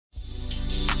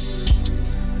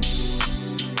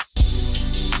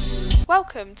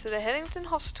Welcome to the Hillingdon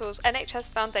Hospital's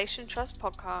NHS Foundation Trust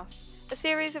podcast, a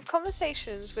series of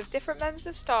conversations with different members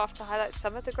of staff to highlight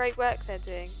some of the great work they're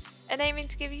doing and aiming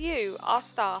to give you, our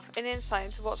staff, an insight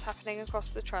into what's happening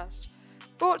across the Trust.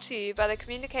 Brought to you by the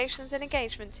Communications and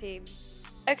Engagement team.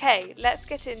 Okay, let's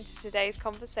get into today's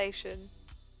conversation.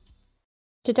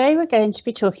 Today we're going to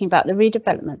be talking about the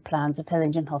redevelopment plans of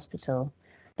Hillingdon Hospital.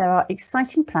 There are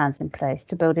exciting plans in place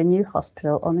to build a new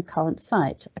hospital on the current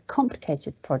site, a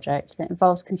complicated project that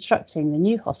involves constructing the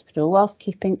new hospital whilst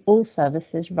keeping all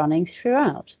services running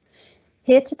throughout.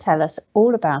 Here to tell us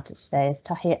all about it today is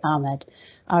Tahir Ahmed,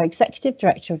 our Executive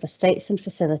Director of Estates and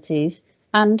Facilities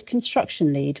and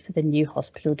Construction Lead for the new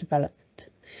hospital development.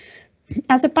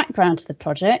 As a background to the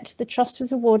project, the Trust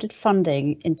was awarded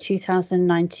funding in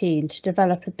 2019 to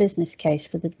develop a business case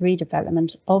for the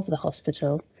redevelopment of the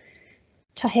hospital.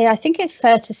 Tahir, I think it's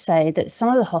fair to say that some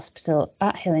of the hospital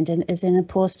at Hillingdon is in a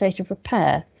poor state of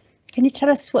repair. Can you tell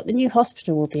us what the new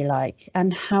hospital will be like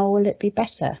and how will it be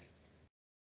better?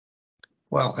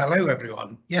 Well, hello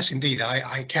everyone. Yes, indeed,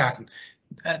 I can.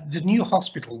 The new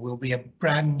hospital will be a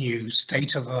brand new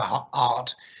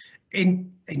state-of-the-art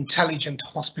intelligent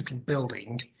hospital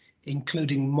building,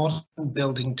 including modern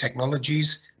building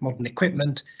technologies, modern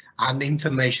equipment and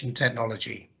information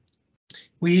technology.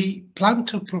 We plan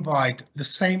to provide the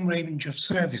same range of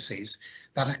services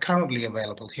that are currently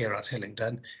available here at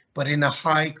Hillingdon, but in a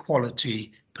high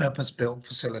quality, purpose-built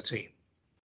facility.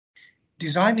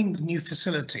 Designing the new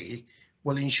facility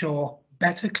will ensure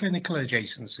better clinical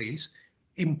adjacencies,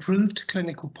 improved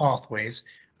clinical pathways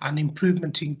and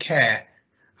improvement in care,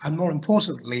 and more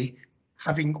importantly,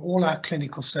 having all our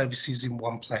clinical services in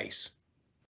one place.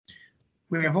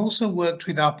 We have also worked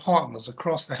with our partners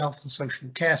across the health and social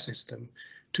care system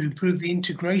to improve the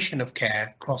integration of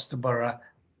care across the borough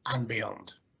and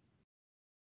beyond.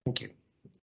 Thank you.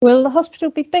 Will the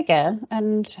hospital be bigger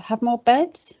and have more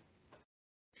beds?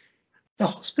 The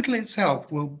hospital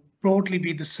itself will broadly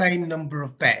be the same number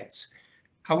of beds.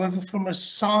 However, from a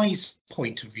size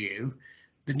point of view,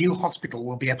 the new hospital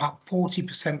will be about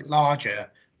 40% larger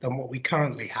than what we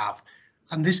currently have.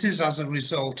 And this is as a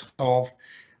result of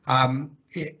a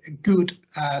good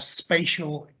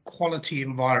spatial quality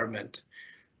environment.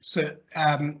 So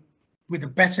with a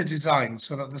better design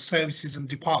so that the services and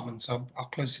departments are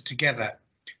closer together.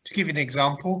 To give you an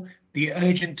example, the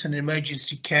urgent and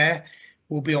emergency care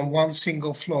will be on one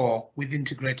single floor with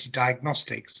integrated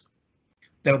diagnostics.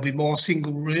 There'll be more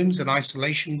single rooms and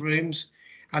isolation rooms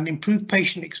and improved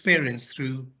patient experience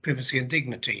through privacy and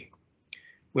dignity.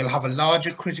 We'll have a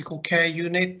larger critical care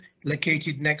unit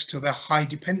located next to the high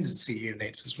dependency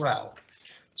unit as well.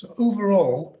 So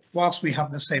overall, whilst we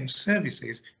have the same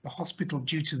services, the hospital,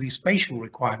 due to these spatial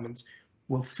requirements,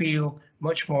 will feel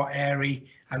much more airy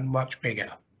and much bigger.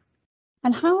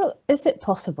 And how is it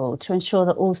possible to ensure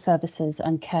that all services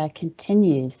and care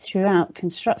continues throughout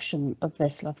construction of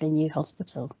this lovely new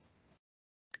hospital?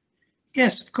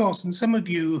 Yes, of course, and some of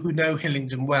you who know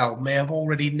Hillingdon well may have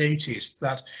already noticed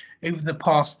that over the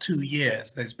past 2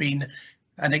 years there's been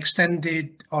an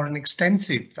extended or an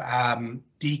extensive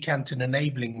decant and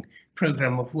enabling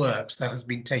programme of works that has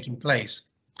been taking place.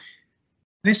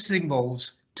 This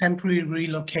involves temporarily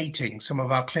relocating some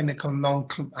of our clinical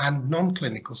and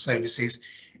non-clinical services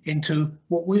into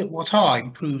what are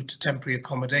improved temporary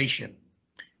accommodation,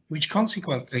 which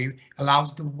consequently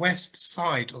allows the west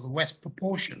side or the west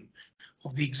proportion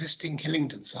of the existing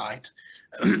Hillingdon site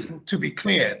to be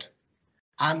cleared,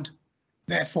 and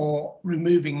therefore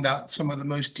removing some of the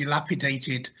most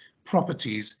dilapidated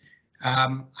properties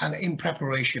and in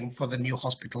preparation for the new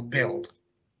hospital build.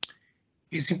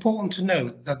 It's important to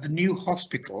note that the new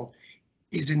hospital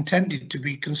is intended to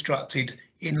be constructed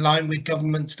in line with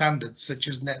government standards such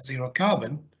as net zero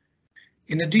carbon,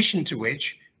 in addition to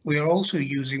which we are also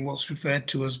using what's referred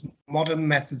to as modern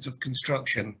methods of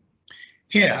construction.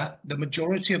 Here, the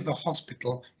majority of the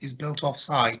hospital is built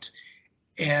off-site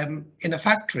in a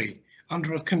factory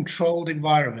under a controlled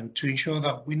environment to ensure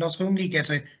that we not only get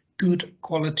a good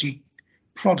quality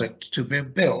product to be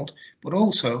built, but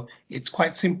also it's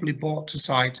quite simply brought to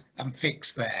site and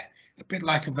fixed there, a bit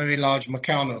like a very large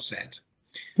Meccano set.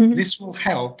 This will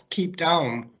help keep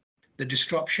down the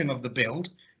disruption of the build,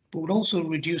 but will also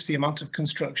reduce the amount of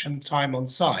construction time on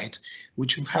site,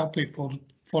 which will help it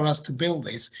for us to build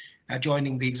this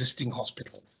adjoining the existing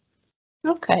hospital.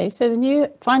 Okay, so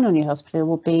the final new hospital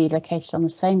will be located on the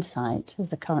same site as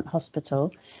the current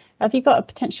hospital. Have you got a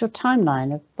potential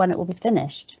timeline of when it will be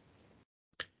finished?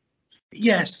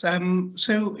 Yes,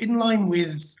 so in line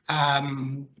with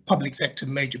public sector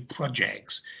major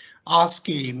projects, our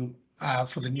scheme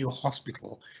for the new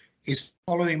hospital is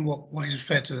following what is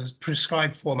referred to as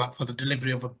prescribed format for the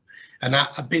delivery of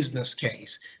a business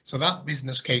case. So that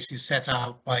business case is set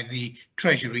out by the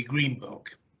Treasury Green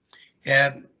Book.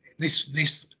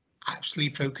 This actually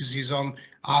focuses on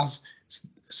us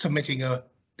submitting a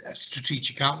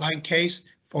strategic outline case,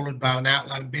 followed by an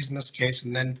outline business case,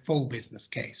 and then full business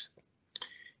case.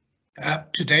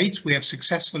 To date, we have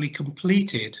successfully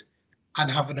completed and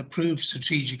have an approved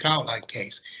strategic outline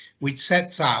case, which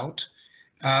sets out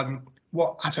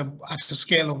what at a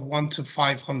scale of 1 to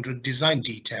 500 design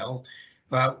detail,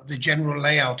 the general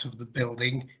layout of the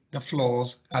building, the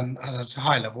floors, and at a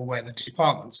high level where the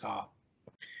departments are.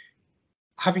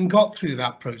 Having got through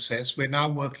that process, we're now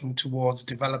working towards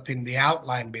developing the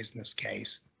outline business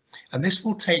case, and this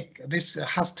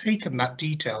has taken that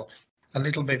detail a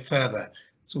little bit further.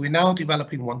 So we're now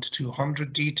developing 1 to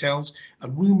 200 details, a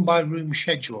room by room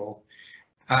schedule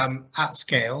at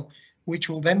scale, which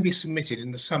will then be submitted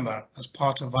in the summer as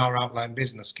part of our outline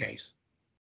business case.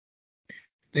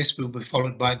 This will be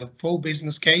followed by the full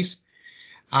business case,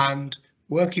 and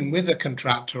working with a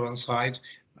contractor on site,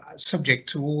 subject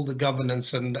to all the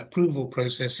governance and approval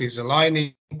processes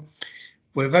aligning,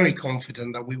 we're very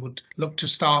confident that we would look to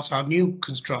start our new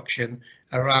construction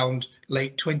around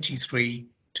late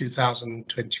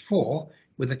 2024,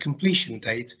 with a completion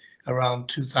date around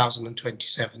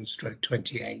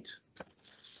 2027/28.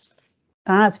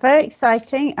 It's very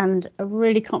exciting and a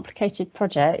really complicated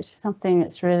project, something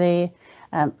that's really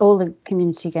all the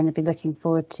community are going to be looking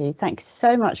forward to. Thanks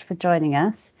so much for joining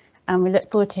us, and we look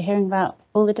forward to hearing about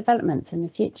all the developments in the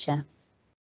future.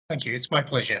 Thank you, it's my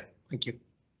pleasure. Thank you.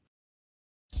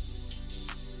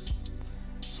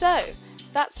 So,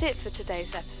 that's it for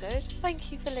today's episode.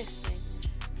 Thank you for listening.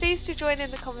 Please do join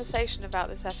in the conversation about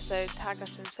this episode, tag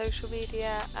us in social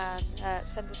media, and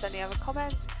send us any other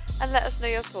comments, and let us know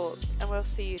your thoughts, and we'll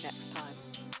see you next time.